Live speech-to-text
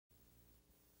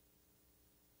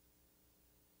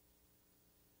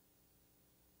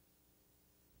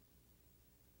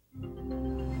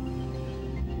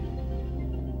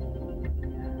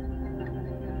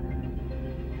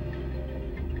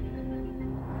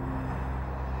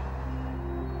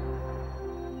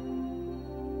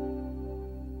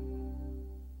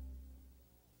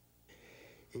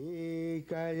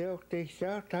Kanayok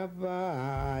tiksak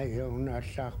tabayong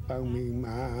nasak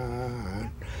pangmiman.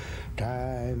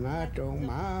 Tay matong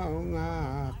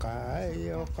maunga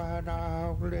kayo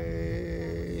karakling.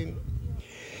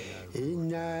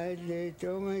 Inay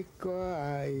litong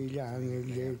ikwa, ilang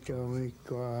litong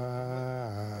ikwa.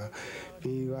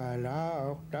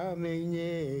 Iwalaok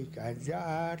taminik,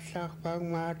 adyaat sakpang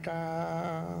mata.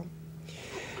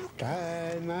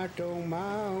 Tay matong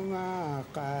maunga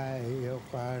kayo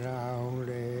karakling.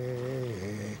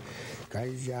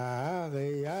 Kaya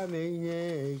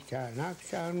kayaminik,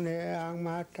 sanaksan ang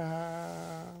mata.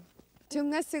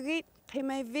 Tungasugit,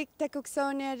 Qimaivvik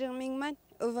takuksone mingman,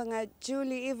 uvanga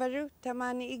Julie Ivalu,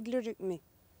 tamani Igloolik me.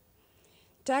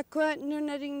 Takwa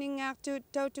nunaring ningaktu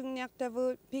tautung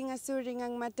nyaktavu pingasuring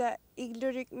ang mata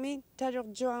Igloolik me,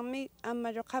 tarok joang me,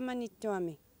 amaro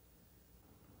kamanituami.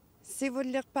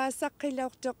 Sivulik pasak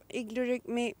kilautok Igloolik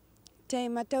me, tay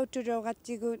matauturo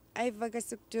gatigut ay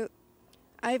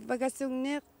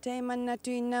vagasugnik, tay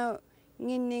manatuinaw,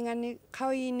 nginingani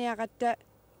kawiniagata,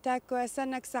 takwa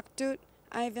sanaksaktu,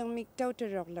 ay vang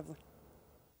tauturo lavu.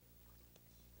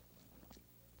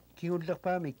 Kiulak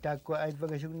pamik takwa ay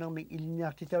vagasugnak mig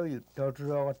ilinyak titawiyut,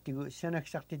 tauturo gatigut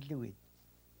sanaksaktiluit.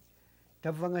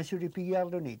 Tavangasuri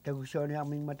piyardoni, tagusone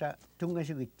aming mata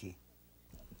tungasugiti.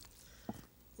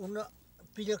 Una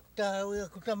pilak tahu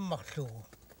aku tamak tu,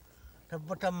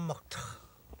 dapat tamak tu.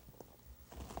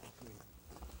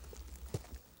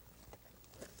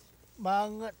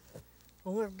 Banget,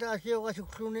 ungar dah siapa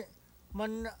suksune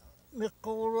mana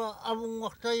mekora abung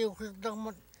waktu yang sedang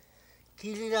man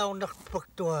kili dah undak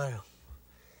faktual.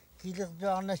 Kili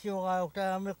dah nasi orang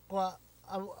waktu mekwa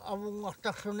abung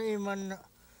waktu sune mana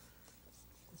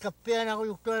kapian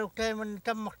aku waktu man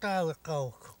tamak tahu kau.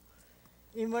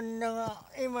 Iman na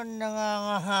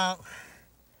nga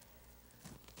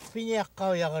pinyak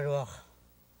kau ya karuak.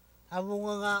 Abung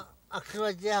nga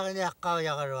akswadya kanya kau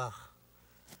ya karuak.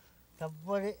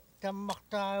 Tapos tamak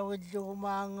tayo ito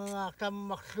mga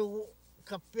tamak su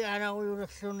kapiana ko yung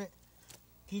raksyon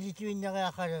kilituin na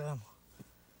kaya karuak.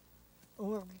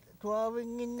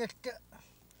 Tuwawing inata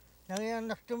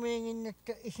nangyayang tumingin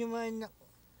inata isimain na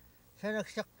sa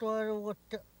nagsaktuaro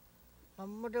ko.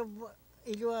 Amadab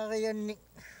Iluwa kayan ni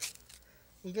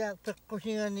ila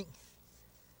pagkusingan ni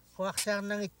kuwaksan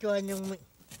ng ituan yung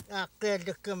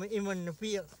akyadak kami iman na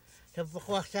piyak sa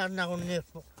kuwaksan na akong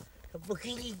nerpo sa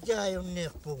pagkilidya yung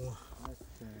nerpo mo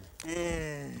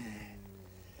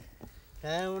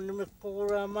kaya mo naman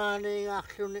kukurama na yung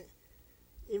aksyon ni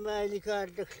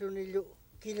imalikadak aksyon nilo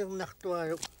kilang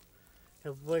naktuaro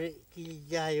sa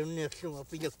pagkilidya yung nerpo mo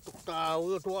piyak tuktaw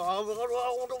yung tuwa kami karuwa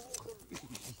ko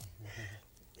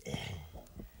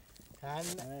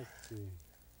Sana,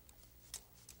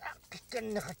 kan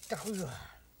nakatakuyo.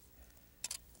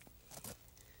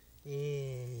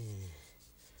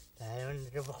 Tayo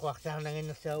na pakwaksa na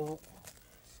ngayon sa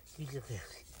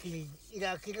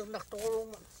kilang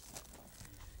nakatulong.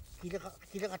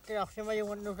 Kilang katilak siya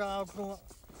mayungan no sa auto nga.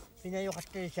 Pinayo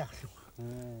katilak siya.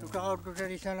 Tukakaw to sa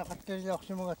risa na katilak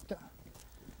siya mga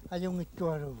ayong ito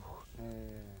araw.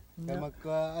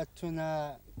 Kamagka atso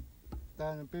na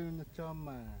tayo pinunod sa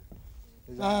ama.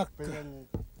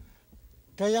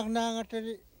 Tayak na nga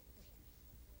tali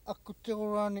ako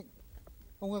tigurani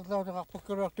ungak daw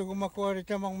nakapagkarak tigo makuwari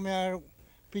tamang mayarong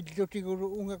pidlo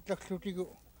tiguro ungak lakso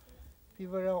tigo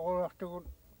pibara ko rak tigo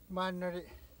manari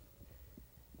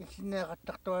isin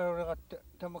nakataktawaro rakat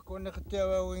tamakwa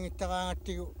nakatiawa wing itakangat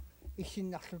tigo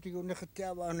isin nakso tigo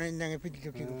nakatiawa na inang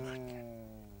pidlo tigo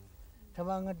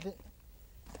tamangat li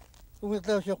ungak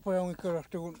daw siya parang ikarak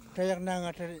tigo tayak na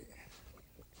nga tali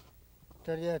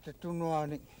Tariya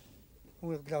tunuani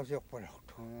ungak daw siya parang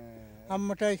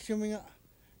amma tayo suminga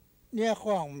niya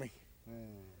ko ang may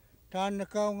taan na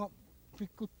kao nga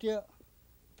pikutya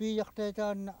piyak tayo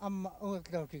taan na amma ungak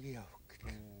daw tigiyawak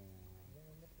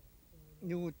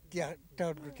nungut tiya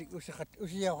daw dutik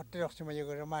usiya ko tayo sa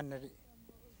mayagaraman na rin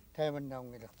tayo man na ang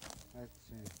ilak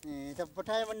tapos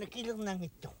tayo man nakilang nang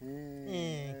ito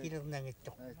kilang nang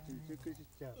ito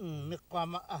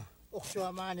mikwama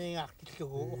Oosuaq mana yang aktif tu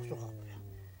Oosuaq.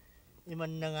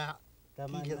 Iman na nga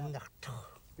kilang nakto.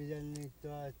 Pilan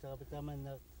nito sa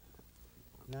kapitaman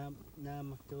na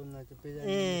makto na sa pilan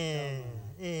nito.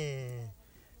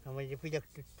 Kamay di pidak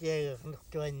tutya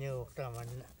naktuan niyo taman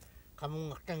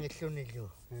kamong aktang ito nilo.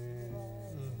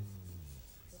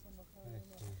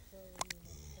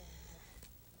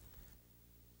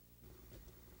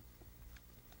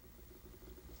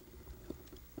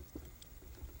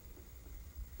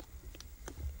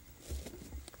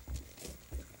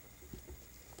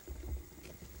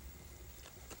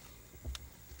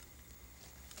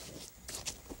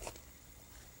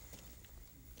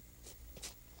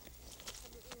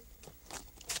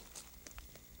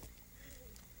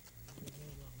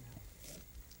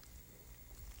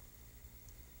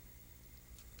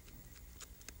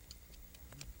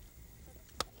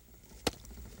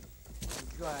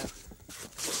 jual.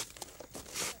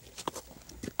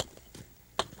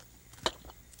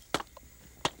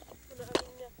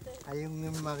 Ayung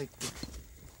marik.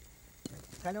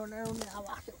 Kalau na ni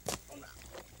awak.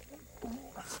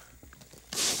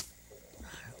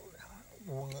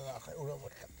 Bunga kay ulah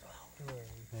buat.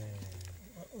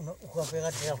 Uka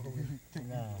pegat ya tu.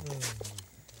 Nah.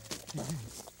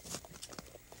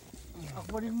 Aku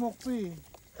beri mokpi.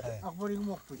 Aku beri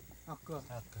mokpi. Aku.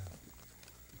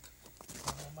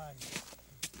 Aman.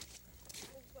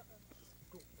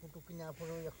 Untuk kenapa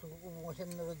yang suku sen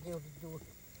negeri itu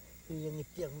yang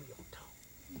itu yang melihat.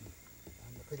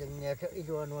 Kadang ni ada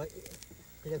itu anu,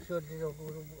 kadang sudah itu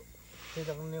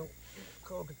kadang ni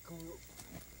kau diku.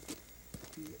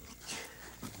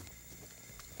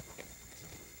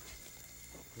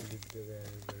 Kulit dia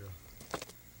baru.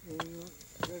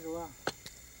 Baru ah,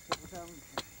 sekarang.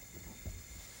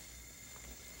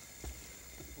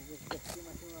 Kita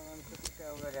masih makan kita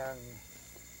orang.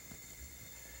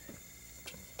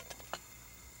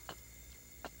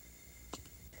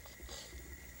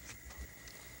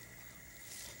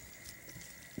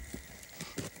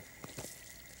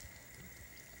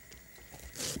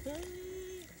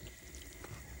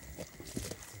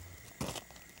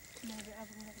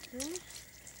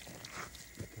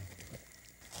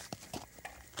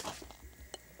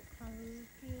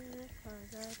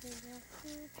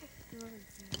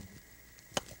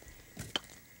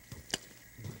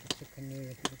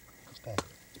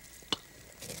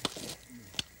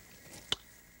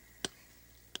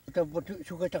 Kita buat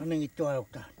suka tak neng itu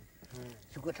awak tak,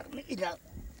 suka tak neng ilah,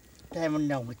 saya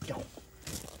menang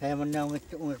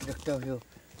itu untuk tahu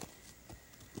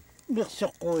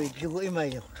bersokoi juga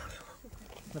imai itu,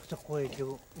 bersokoi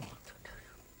juga.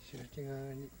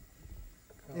 Setengah ni.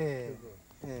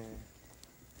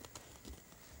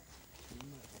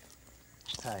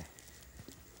 Hai.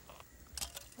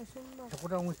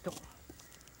 Sekurang itu,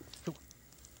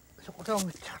 sekurang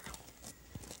itu.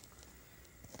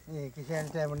 Kisah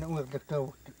saya menunggu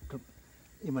tahu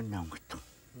iman nama itu.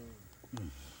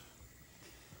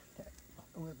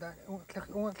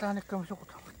 Ungat tanik kamu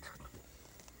suka tahu.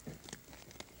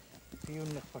 Iun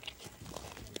nak pakai.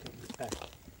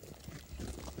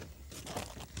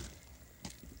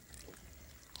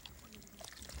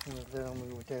 Ungat dalam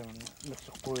mengutip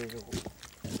nasukoi itu.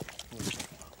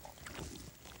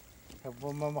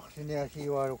 Sebab mama sini asi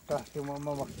waruk tah, cuma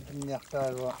mama sini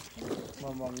aktar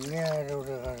mama ngeru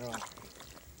dengan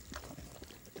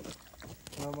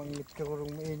mama ngitip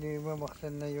orang ini mama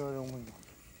sana orang ini.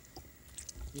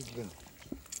 Igloo.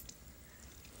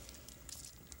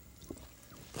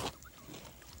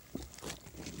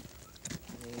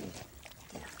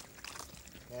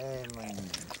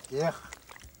 Mannik. Kisah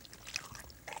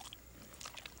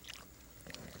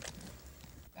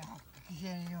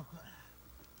ni aku.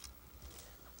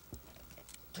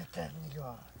 Cepat ni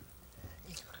juga.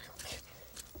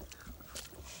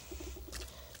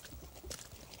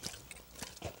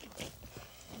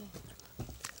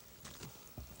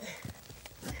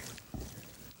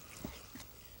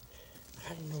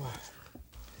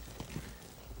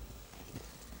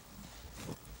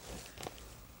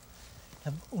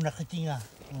 Una ketinggal.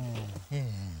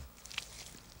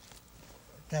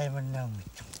 Saya menang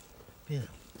itu. Pir.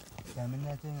 Saya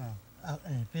menang tengah.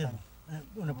 Pir.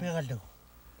 Una pir ada.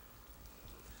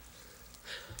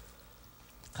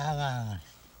 Karangan.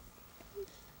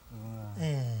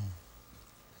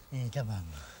 Tabang.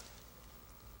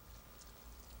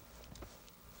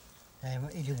 Saya mau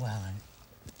iluangan.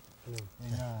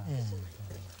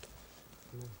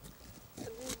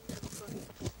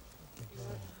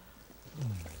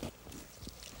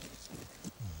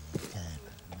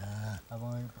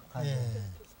 Abang kaya.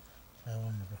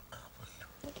 Abang berkapal.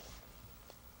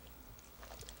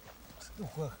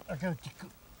 Oosuaq ada tiga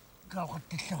kau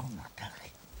ketisau nak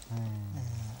tarik.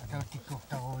 Ada tiga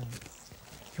tahu.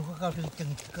 Suka kau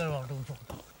tinggal kalau ada Oosuaq.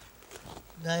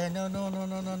 Gaya no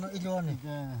iluan ni.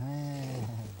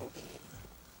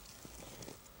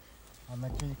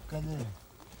 Amat ikan ni.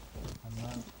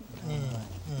 Amat.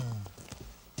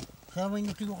 Sama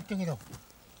ini tiga tinggal.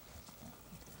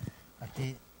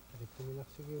 Ati.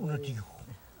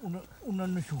 Una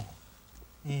nusu.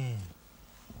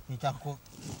 Ni takut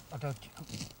ada tiku.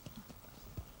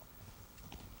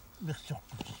 Besok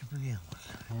tu pergi.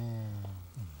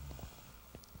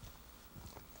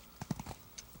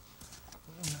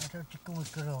 Ada tiku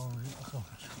kerau aku.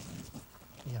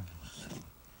 Ya.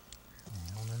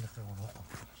 Una nak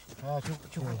kerau.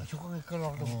 Cukup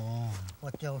kerau tu.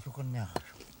 Wajah sukannya.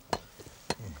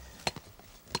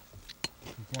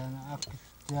 Jangan aku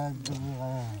jangan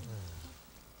dulu.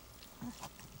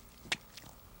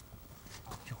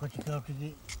 Ketika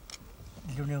pergi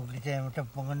dunia kita macam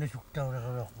pengen sukta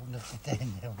orang nak kita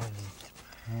ni boleh.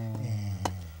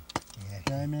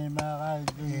 Saya memang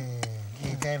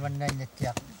Kita mana ni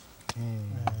tiap.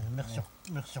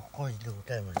 Maksud kau itu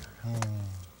kita mana.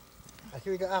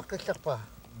 Asyik dah aku siapa.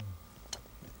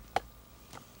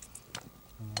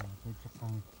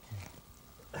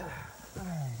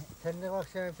 Sen det var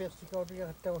sen första gången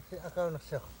jag tog sig att kunna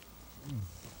se.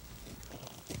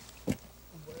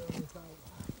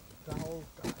 Tahu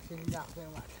tak silap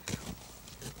memang.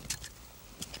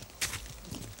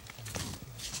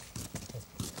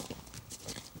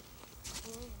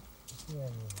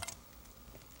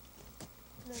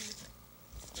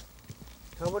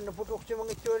 Kawan nak putuk si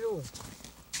mga ito lu.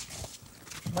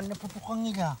 Man na putuk ang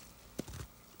ila.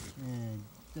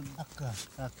 Aka.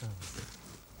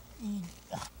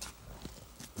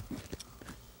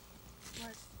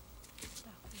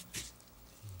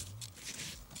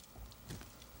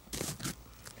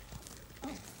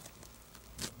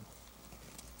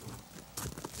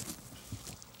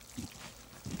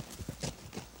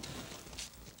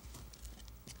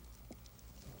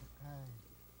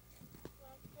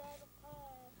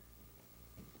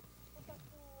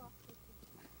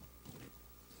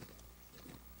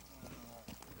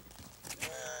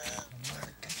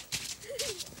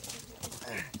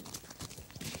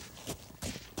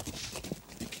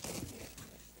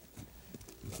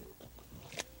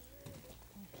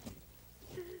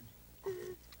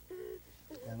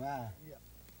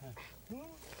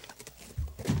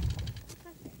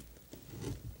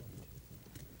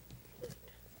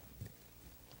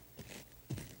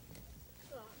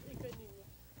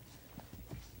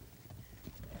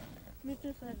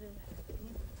 Mitä sarja?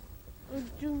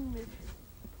 Ujung ni.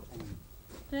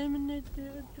 Temen itu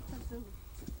kasut.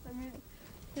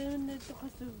 Temen itu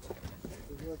kasut.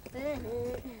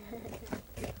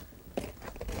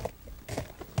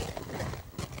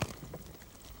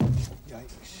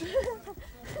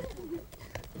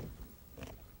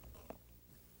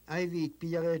 Aivit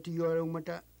piyareetu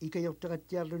yuarungmata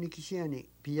ikayortaqattiarluni kisiani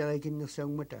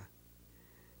piyareekinnersaungmata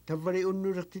tavvari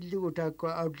unnulertillugu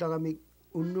taakkua autlaramik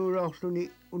unnuulaorluni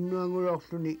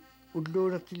unnuanguloorluni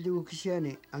ulluulertillugu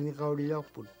kisiani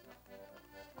angiqauliloorput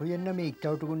kuyannamik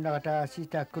tautugunnaqataassi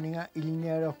taakkuninga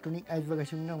ilinnialoortunik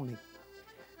aivvagasunnermik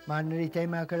maannali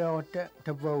taimaakaloorta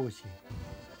tavvausi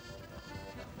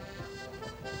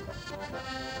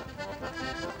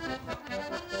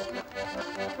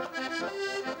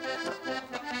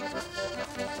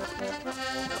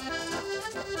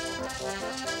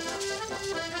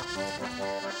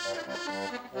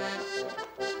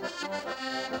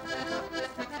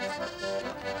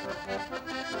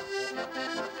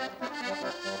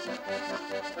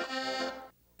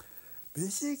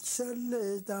Bisik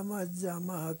sale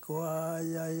tamajama kwa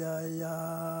ya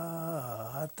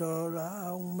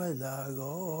atora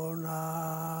umelagona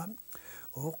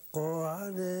oko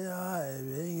are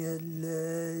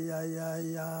aevengele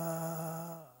ya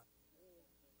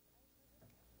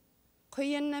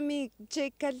Quyannamik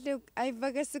jeekalluk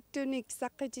aivvagasuktunik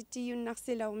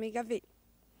saqqititiyunnarsilormigavi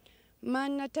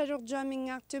maanna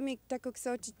talurjuamingaartumik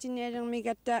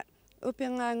takuksootittinialermigatta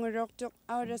upengaangulortuq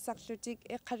aulasarlutik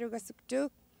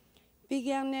eqalugasuktuuk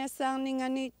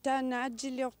pigiarniassaarningani taana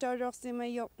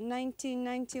ajjiliortoolorsimayoq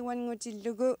 1991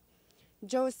 ngutillugu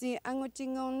Josie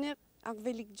Angutingurnirk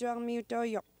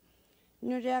arvilikjuarmiutooyoq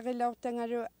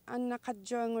nuliarilortangalu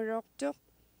Arnaqajjuangulortuq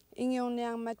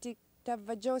ingiurniarmatik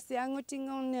tavva Josie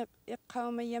Angutingurnirk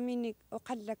iqqaumayaminik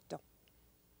uqallaktoq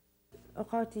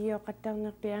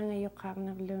oqautiyooqattarnerpi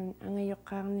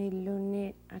angayoqqaarnilluunni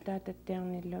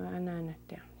ataatattiarnillu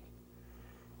anaanattiarni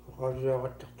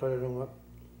oqautiyooqattartalunga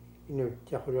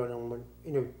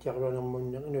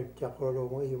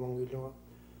inuuttiaqluanermunna imangilunga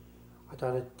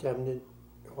ataatattiarni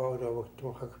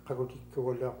oqaulaawaktuma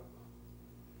qakutikkugullaaq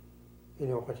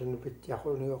inuuqatinnu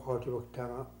pittiaquni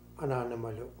oqautiwaktaanga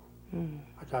anaanamalu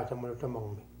ataatamalu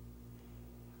tamarmi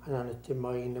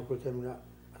anaanattimmagiinnakutamna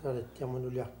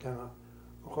ataatattiarmanuliartaanga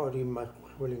oqauliimmaat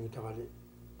qusulingitarali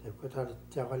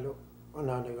takkataatattiaqalu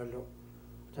anaanagallu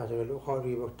taatagalu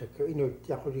oqauliimaktakka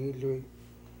inuuttiaquligi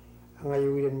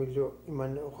angayugilanmillu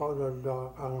imanna oqaulualluaqa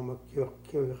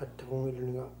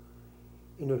qaangamakkiuiqattaqungilluniga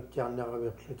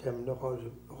inuuttiarnaqaviqlu taamna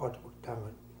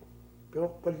oqautipaktaangan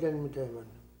piroqqallanmi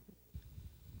taamanna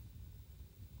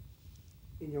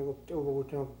inugupta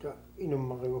uvugutamapta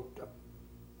inummaqigupta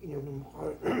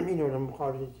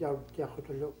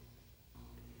inunammuqaulitiaaquttiaqqutullu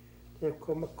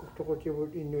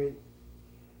taakkuamakkurtoqutibut innui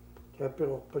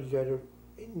taapiroqqallaalu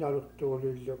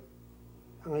innaaluqtugulillu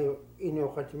angayu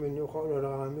inuuqatiminni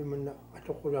uqaulalaaqaami manna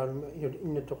atoqqulaaluma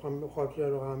innatoqammi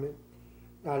uqautilalaqaami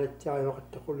naalatsiari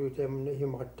waqattaqulu taamna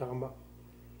himaqattaqama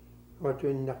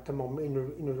watuinnartamarma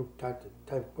inuluktaat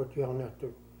taipputuarniartu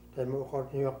taama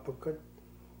uqaartiniuarpakkat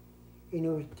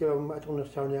inuittiavamma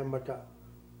atornersauniammata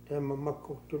taama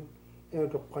makkurtun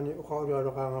inutoqqani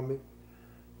uqaulualoqaangami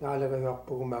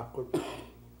naalagayuarpugumaaqqut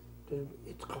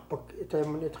itqarpak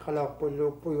taamman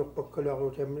itqalaarpulluuppuyorpakkaluaru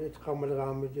taamman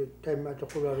itqarmaleraami taama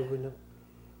atoqulaaluvina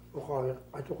uqaari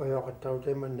atuqayoqattaru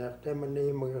taammanna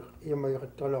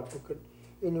imagiqattarularpakkat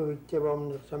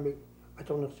inuittiavamnersami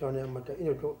atornersauniammata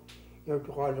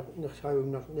inutoqaaleq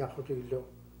nersaayunniarniarrutigillu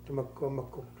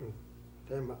tamakkuamakkurtun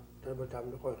taama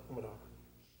taamneqoiqkumalaara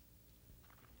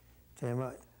taama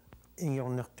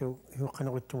ingornertu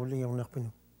huqqanequttumulli ingornerpinu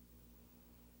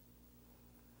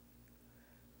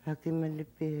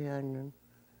Hakimalippihiannun.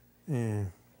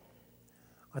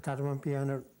 Ataataman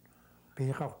piano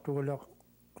pihiqartuguleq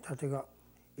taatiga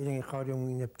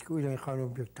ilangiqaaliumginnaptiku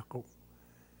ilangiqaaluumpiuktaqu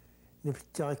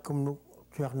nipittiarikkumnu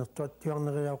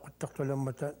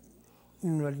tuarneriauqattartulammata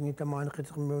innualingi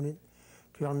tamaaneqitermiuni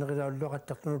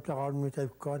tuarnerilaulluaqattartunu taqaalumni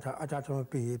taipkuat ataatama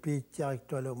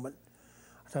piittiariktualummat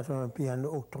ataatama piano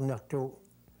uuktorniartu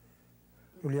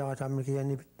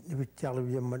uliaqataammikiani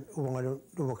nipittiarluviammat uangalu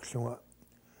luvaksunga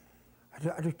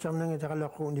atuttarnanga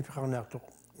taqalaqqu nipiqarnaartoq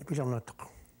nipilarnaartoq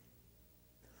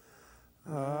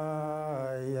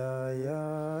ay ay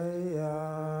ay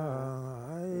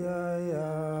ay ay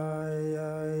ay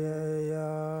ay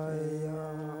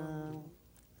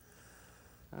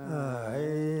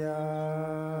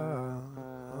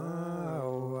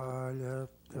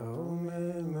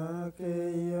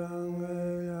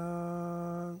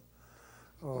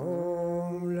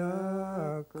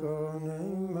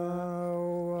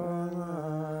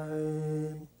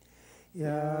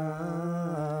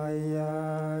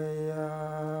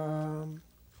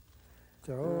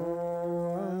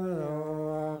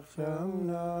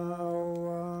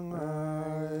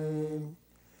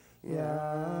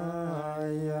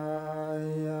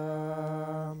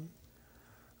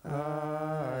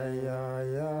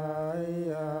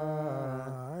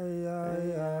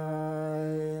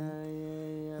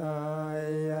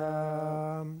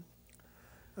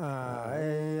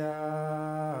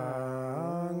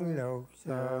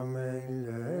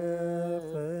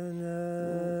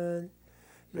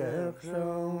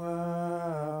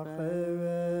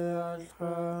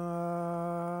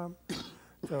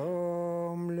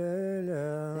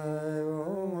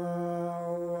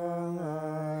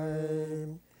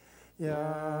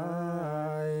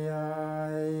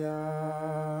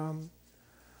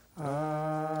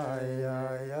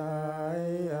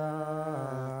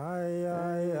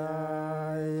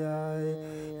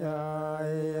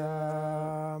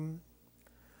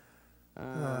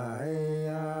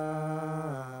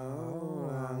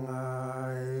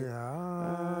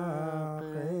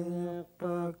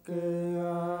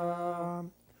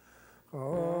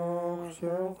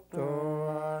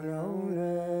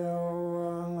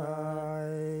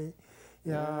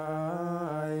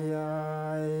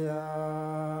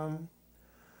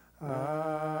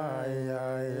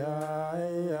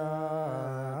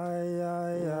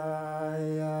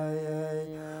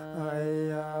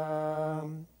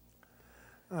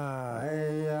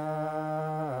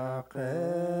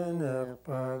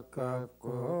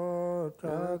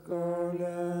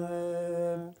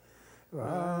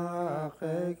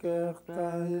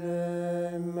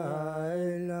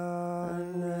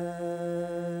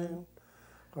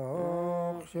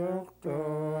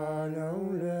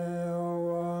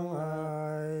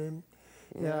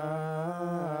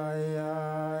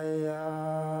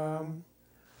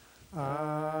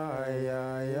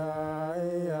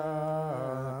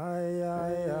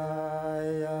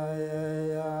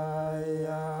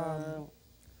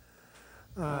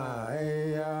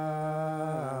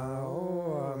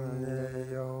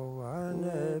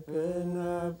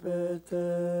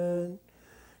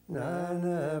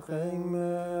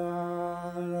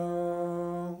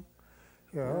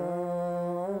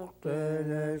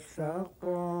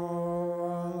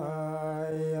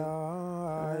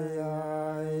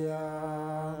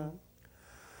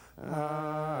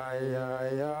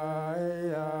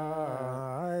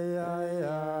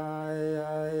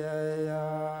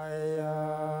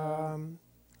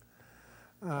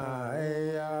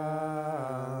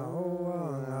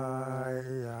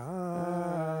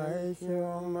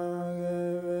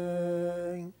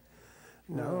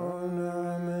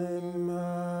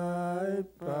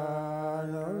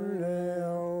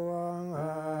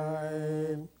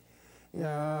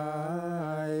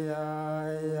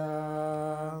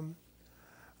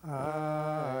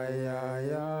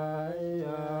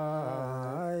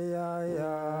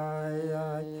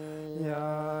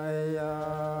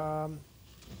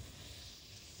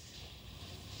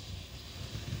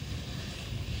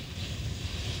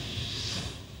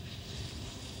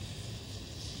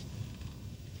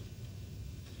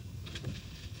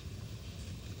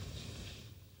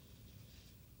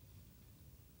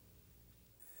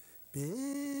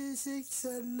bisik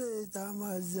sale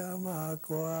tamajama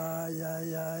kwa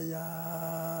ya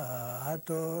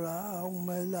atora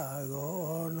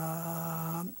umelagona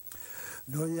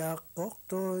doya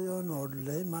kokto yo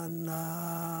nolle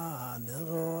manna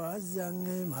nero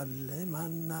ajange malle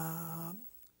manna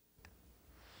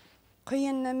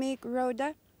Qiyannamik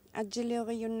roda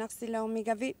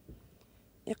ajilioriyunnarsilaumigavi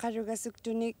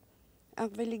iqarugasuktunik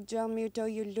aqvilikjuarmiuto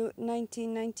yullu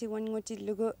 1991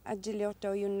 ngutillugu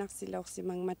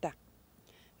ajiliortoyunnarsilaorsimangmata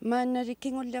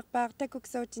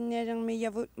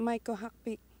maannarikingullerpaartakuksautinnialermiyavut maiko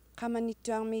Haqpi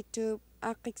qamanittuarmiittu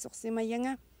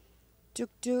aaqqiksorsimayanga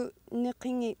tuktu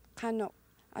neqingi qano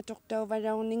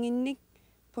atortauvalaorninginnik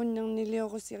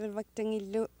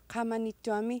punnerniliorusirivактангилlu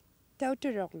qamanittuami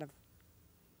tauturorlav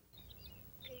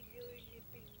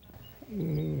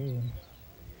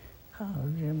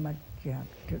Kausimatjak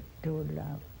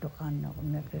tutulak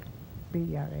tuqanorneqik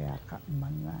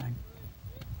piyariaqammangaan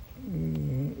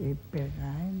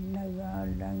ipirain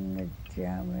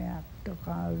nagaalangitsjaamiaq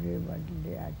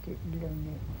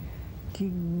tuqausivaliati'luni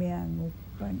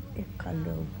kimmianguppan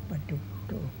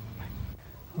iqqaluuppatuktuuppan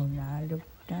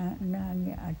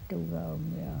hunaaluktaanaangi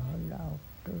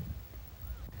atugaumia-holaortut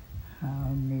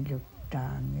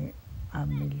hauniluktaangi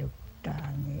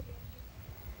amiluktaangi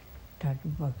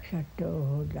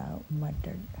tatvaksatohulau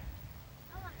matan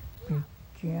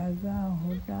pikiaga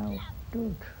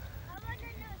hulaortut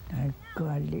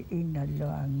takkuali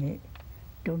inaloangi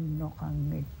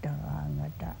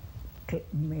tunnoqangittaraangata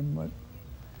qimmimut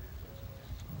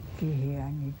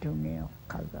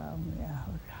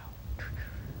kihianituniuqqagaamiahulaortut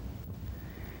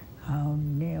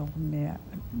haunniornia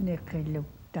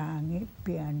niqiluktaangi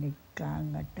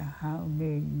pianikkaangata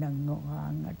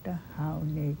hauniinnangoraangata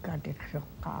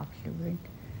hauniikatiqsoqqaarlugin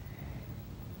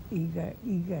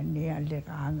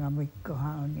iganialeraangamikku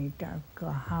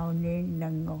hauniitaakkua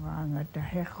hauniinnangoraangata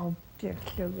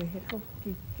hequptirlugi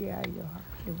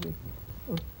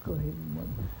ukkuhimmun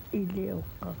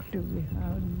iliuqqarlugi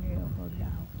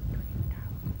haunniorulaartut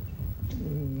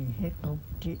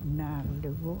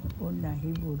hequptinaarlugu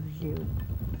unahivulliut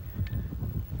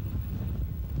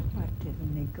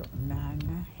patirniko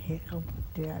naanga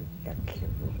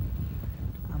hequptiallaklugu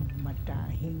ammataa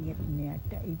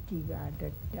hingirniata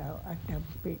itigaadattau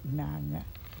atappi naanga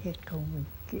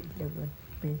hequmikkilugut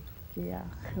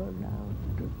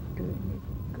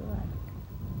pikkiarlulaartuttuinikkuat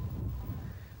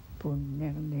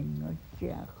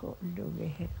punnerninnguttiaqullugi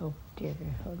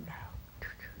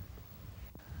hequptirihulaartut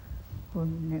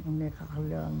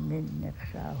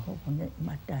punnerniqarluanginneqsaahuqnik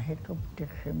mata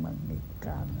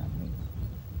hequptirsimangikkaangami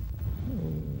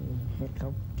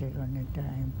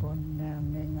hequptirunitain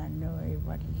punnerninganui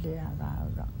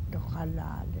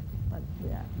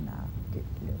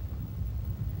valliaraulaqtoqalaaliqpallianaartillu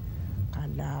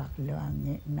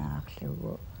qalaarluangi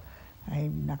naarlugu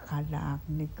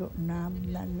ainnaqalaarniku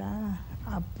naamnala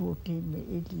aputimi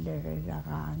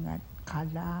illerilaraangat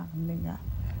qalaarninga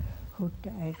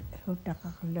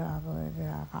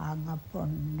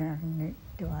hutaqarluaruiraaraangaponnerni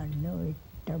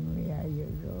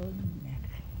tuannuittamiayuluunneq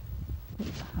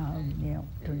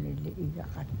haunniortunili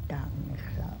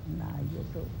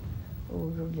igaqattaarnersaanaayulu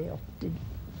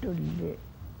uuruliortitulli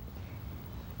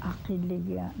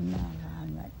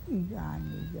aqiligianaaraangat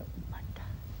igaaniyummata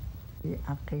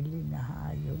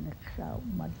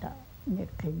aqilinahaayuneqsaummata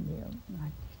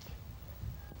niqiniungatit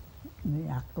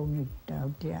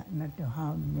niaqqumittautia'natu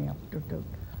haunniortutut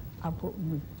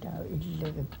apu'mittau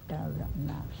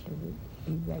illerittaula'naarlugi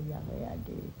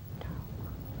igayarialiittau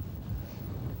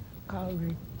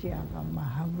qauritsiaqama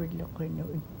havilluqinu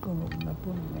ikkununga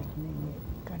punnerningi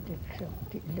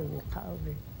katiqsorti'lugu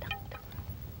qaurittaqtuq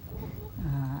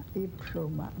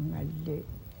ipsuma ngalli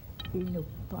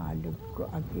inuppaalukku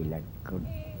akilatkun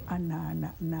anaana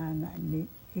naangani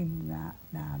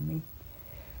himngaanaami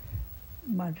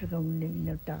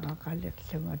masrumninnu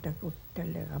taqaqalerlunga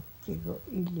takuttaleraptigu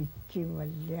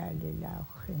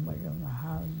ilitsivallialilaorrimalunga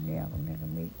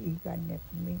haunniornermik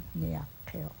iganermik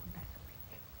niaqqeornermik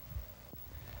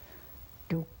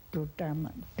tuktutam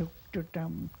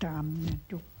taamna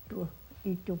tuktu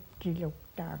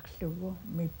ituptiluktaarlugu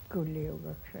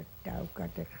mikkuliugaksatau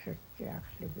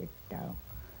katiqsatsiarlugittau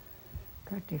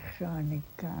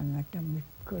katiqsaanikkaangata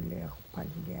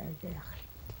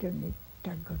mikkuliorpalliagiartunit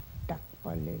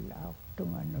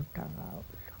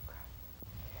taguttaqpalilaortunganutaraulluga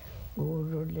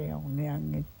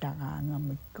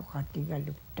uuruliorniangittaraangamikku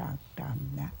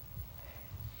qatigaluktaartaamna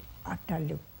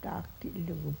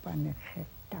ataluktaartillugu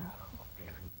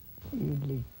panersettaahuqlu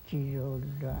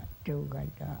ilitsiruulla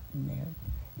tuugalaarniut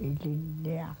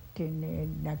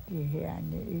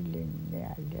ilinniartiniinnakihiani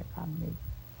ilinnialliqamik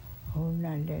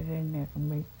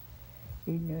hunalerinermik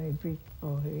Inuit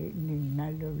ohi niin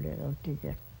nalulle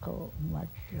otikekko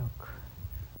matsuk.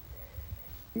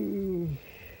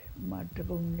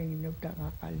 Matrun niin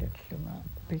utakakalletsunga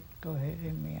pitko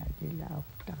herimiä tila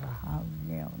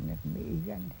ottakahaunne on mi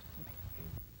ikänet.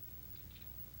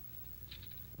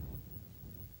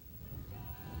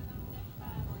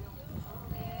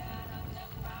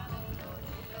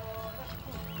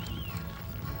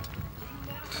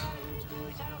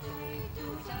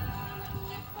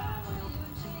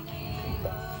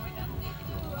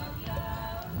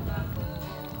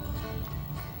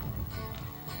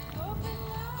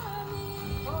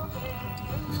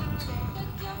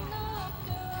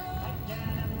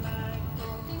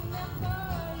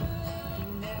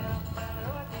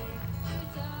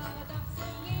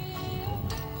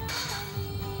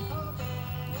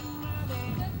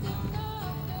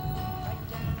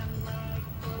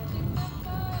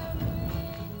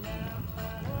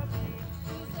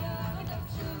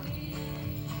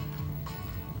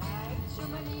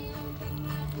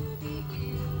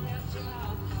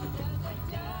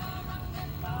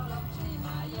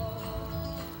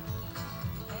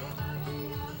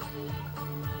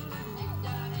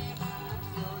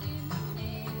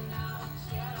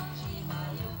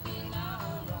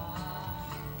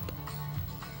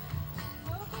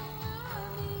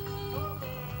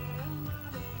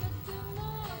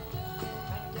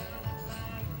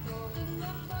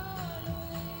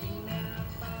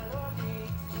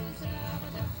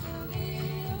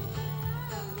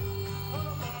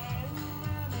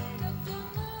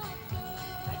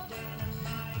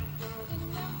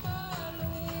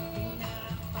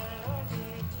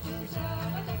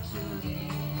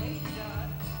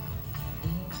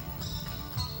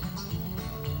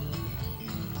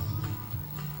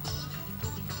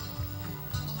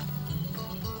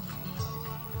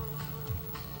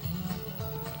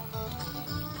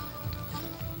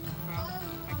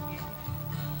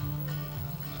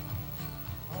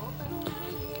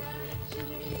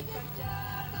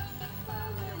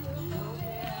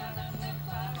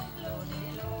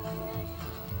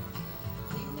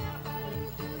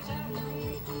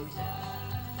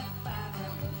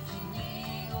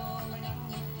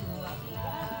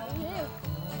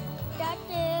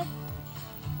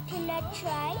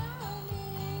 Try.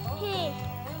 Here.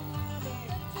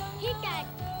 Hit that.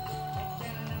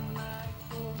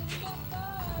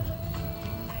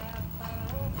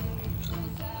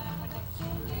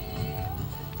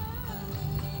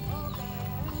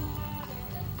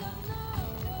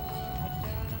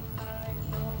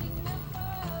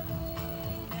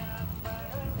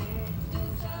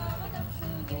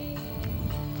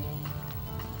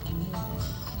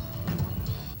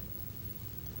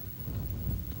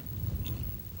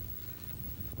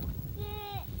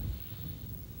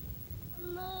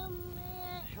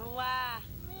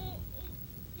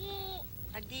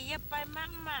 Dia pai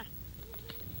mama.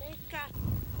 Eka.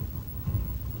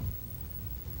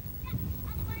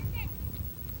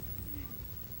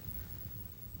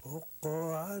 Oko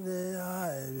ane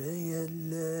ai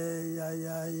vengele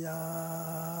ya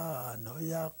no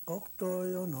ya kokto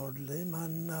yo no le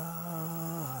mana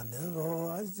ne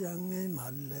ro ajange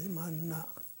male mana